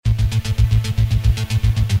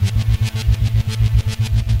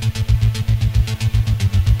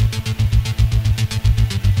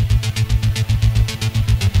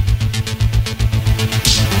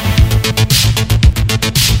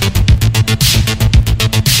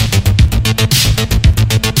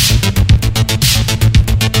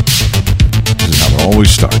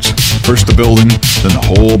always starts. First the building, then the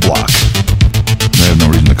whole block. They have no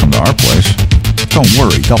reason to come to our place. Don't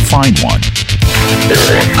worry, they'll find one.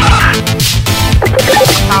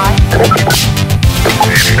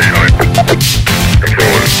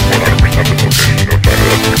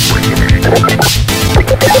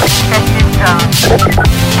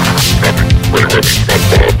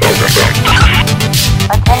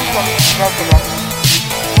 Attention residents.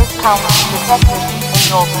 Miscount detected in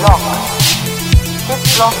your block. This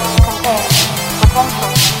block contains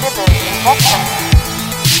potential civil infection.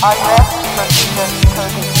 Unrest procedure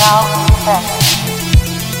code is now in effect.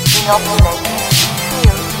 Inoculate,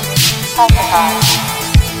 shield, pacify,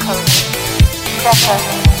 code, second,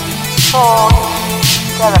 sword,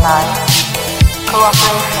 sterilize.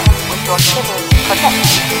 Cooperation with your civil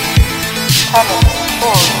protection. Permit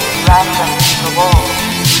full random reward.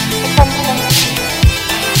 Attention.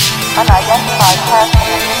 Unidentified person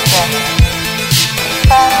in distress.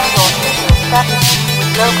 Expand your civil status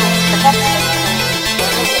with local protection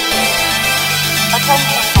immediately.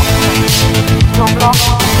 Attention. Your block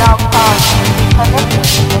is now charged with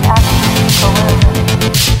permission in action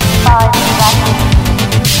coercion. 5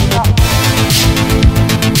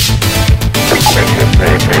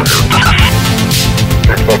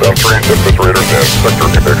 Slow down trains, infiltrators, and sector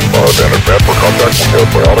index 5 and advance for contact with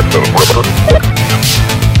antibiotics and perimeter.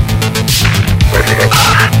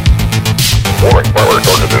 Warning, primary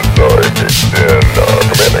target is engaged in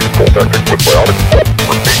commanding full tactics with biotics.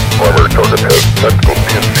 Repeat, primary target has tactical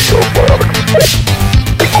CNC of biotics.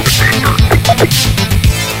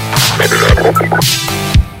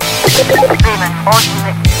 Raymond, all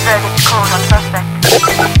units, verdict code on suspect.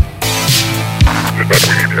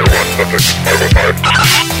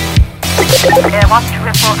 Air 1 to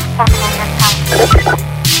report possible miscount.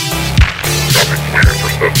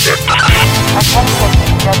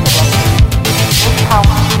 Attention residents. Miscount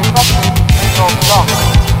detected in your block.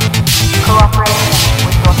 Cooperation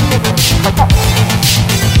with your civil protection.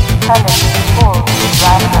 Permit full